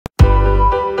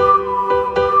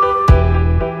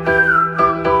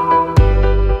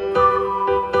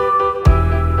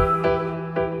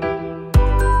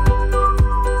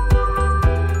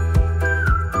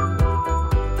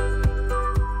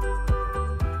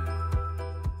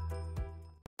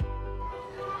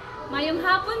Mayong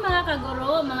hapon mga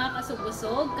kaguro, mga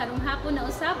kasubusog, karong hapon na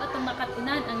usab atong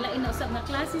makatunan ang lain na usab na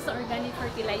klase sa organic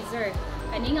fertilizer.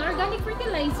 Kani nga organic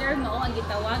fertilizer mao ang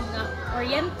gitawag nga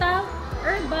Oriental,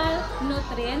 Herbal,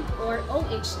 Nutrient or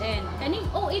OHN. Kaning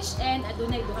OHN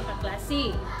adunay duha ka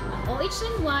klase. Ang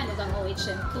OHN1 ug ang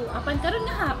OHN2. Apan karon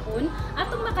nga hapon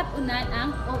atong makatunan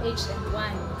ang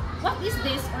OHN1. What is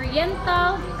this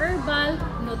Oriental, Herbal,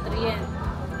 Nutrient?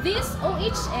 This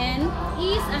OHN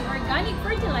is an organic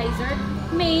fertilizer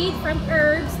made from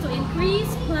herbs to increase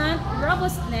plant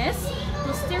robustness,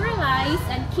 to sterilize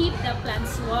and keep the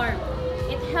plants warm.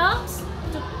 It helps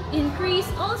to increase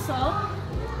also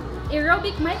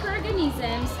aerobic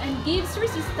microorganisms and gives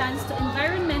resistance to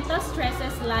environmental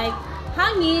stresses like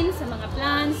hangin sa mga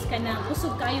plants, kanang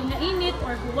kusog kayo nga init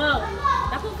or huwaw.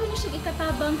 Dako kayo siya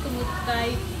ikatabang tungod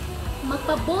kay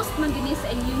magpa-boost man gini sa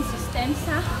immune system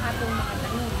sa atong mga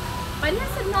tanom.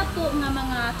 Panasad nato nga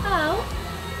mga tao,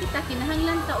 kita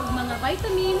kinahanglan ta og mga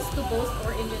vitamins to boost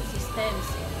our immune systems.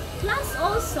 Plants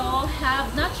also have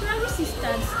natural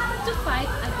resistance to fight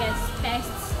against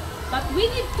pests. But we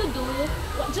need to do,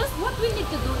 what we need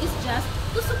to do is just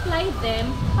to supply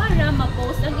them para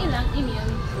ma-boost ang ilang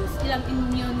immune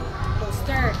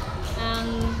booster.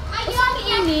 Usap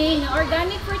ini nga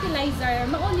organic fertilizer,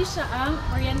 mauni siya ang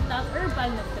Oriental Herbal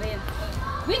Nutrient,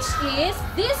 which is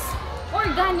this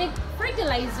organic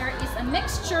fertilizer is a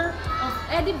mixture of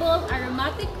edible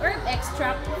aromatic herb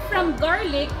extract from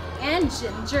garlic and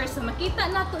ginger. So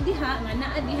makita nato diha nga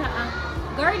naa diha ang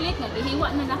garlic nga gihiwa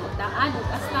na nakudaan ug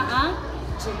hasta ang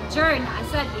ginger na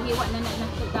asad gihiwa na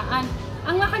nakudaan.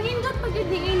 Ang makanindot pag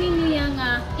yun niya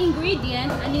nga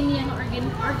ingredient ani niya nga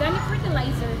organic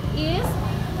fertilizer is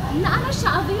naa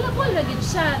siya available ra gid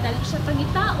siya, dali siya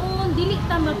pangitaon, dili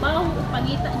ta mabaho o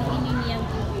pangita ni niyang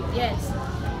ingredients.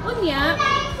 Unya,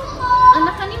 ang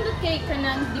nakanindot kay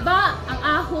kanang, di ba, ang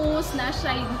ahos na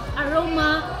siya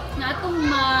aroma na atong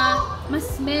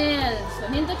ma-smell. So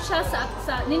nindot siya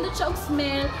nindot siya og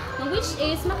smell, which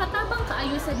is makatabang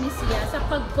kaayo sad ni siya sa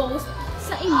pag-boost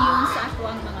sa immune sa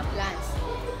atong mga plants.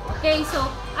 Okay, so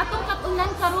atong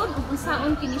katunan karon ug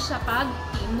unsaon kini siya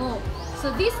paghimo. So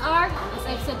these are, as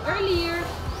I've said earlier,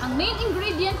 ang main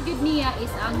ingredient gud niya is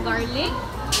ang garlic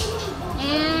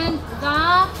and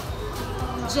the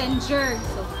ginger.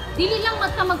 So dili lang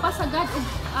magpasagad og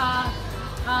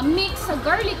mix sa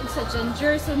garlic ug sa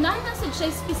ginger. So nana sad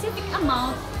siya specific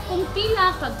amount kung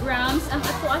pila ka grams ang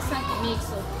ato asang i-mix.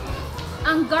 So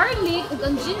ang garlic ug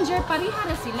ang ginger pareha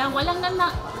ra sila, walang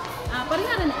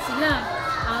pareha ra na sila.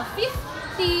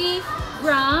 50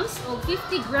 grams o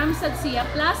 50 grams sad siya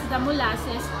plus the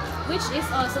molasses, which is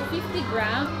also 50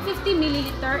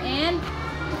 milliliter, and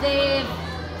the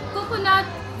coconut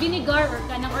vinegar or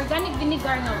kanang organic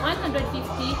vinegar na 150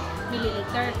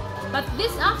 milliliter. But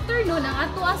this afternoon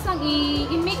ang ato asang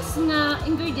i-mix nga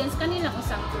ingredients kanilang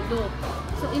usang tulo.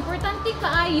 So importante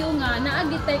kaayo nga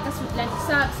naagi tay kasudlan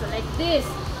usab. So like this,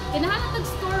 kinahanglan tag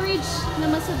storage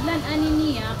na masudlan ani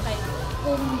niya kay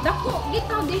kung dako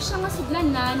gitaw di siya nga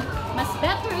sudlanan, mas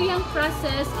better iyang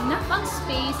process, enough ang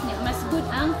space, mas good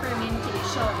ang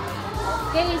fermentation.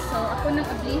 Okay, so ako nang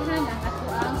ablihan ang ato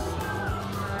ang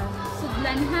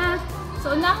sudlan ha.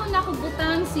 So unahon na ko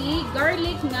butang si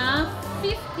garlic nga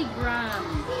 50 gram.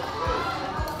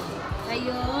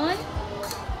 Ayon,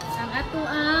 ang ato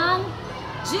ang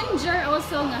ginger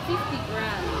also nga 50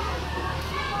 gram.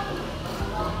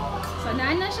 So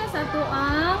naa siya sa ato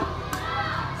ang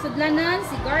sudlanan,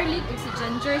 si garlic ug si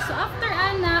ginger. So after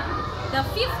ana, the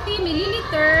 50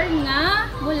 milliliter nga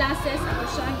molasses ako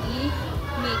siyang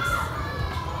i-mix.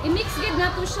 I-mix gid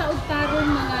nato siya og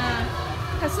tarong mga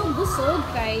kasug-busog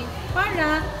kay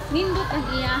para nindot ang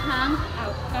iyahang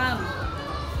outcome.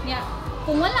 Yeah.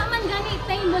 Kung wala man gani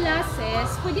tay molasses,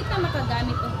 pwede ta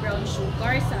makagamit og brown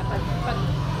sugar sa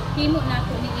paghimo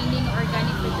nato ni ining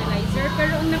organic fertilizer.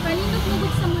 Pero ang nakanindot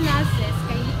lugod sa molasses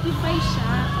kay liquefy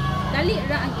siya, dali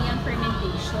ra ang iyang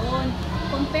fermentation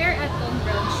compare atong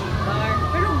brown sugar.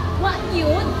 Pero wa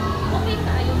yun, okay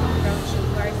kaayo ng brown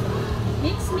sugar. So,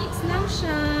 mix lang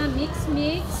siya, mix.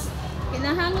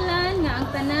 Kinahanglan nga ang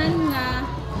tanan nga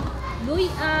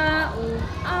luya o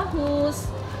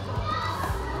ahos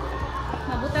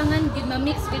mabutangan gid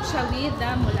ma-mix gid siya with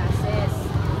the molasses.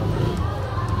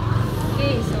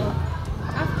 Okay, so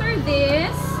after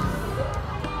this,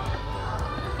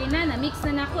 na-mix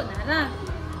na nako nara.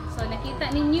 So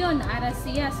nakita ninyo naara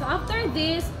siya. So after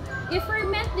this,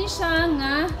 i-ferment ni siya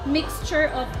nga mixture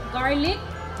of garlic,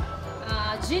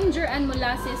 ginger and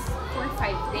molasses for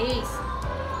 5 days.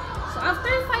 So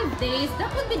after 5 days, that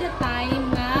would be the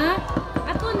time nga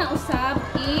ato na usab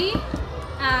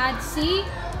i-add si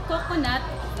coconut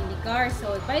vinegar. agar.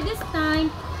 So by this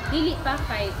time, dili pa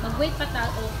kay mag-wait pa ta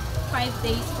og 5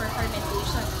 days for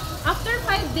fermentation. After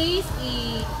 5 days,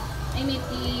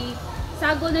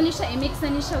 sago na ni siya, i-mix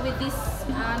na ni siya with this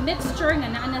mixture nga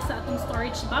naa na sa atong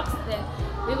storage box. Then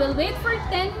we will wait for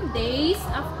 10 days.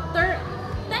 After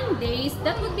 10 days,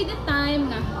 that would be the time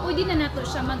nga pwede na nato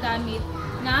siya magamit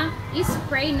nga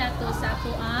i-spray nato sa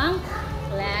ato ang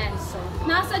plants. So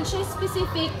nasa siya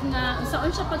specific nga saan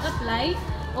siya pag-apply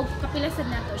o kapilasad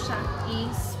nato siya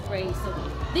i-spray. So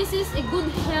this is a good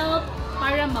help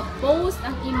para ma-boost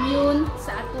ang immune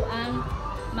sa ato ang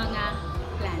mga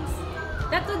plants.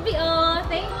 That would be all.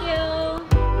 Thank you!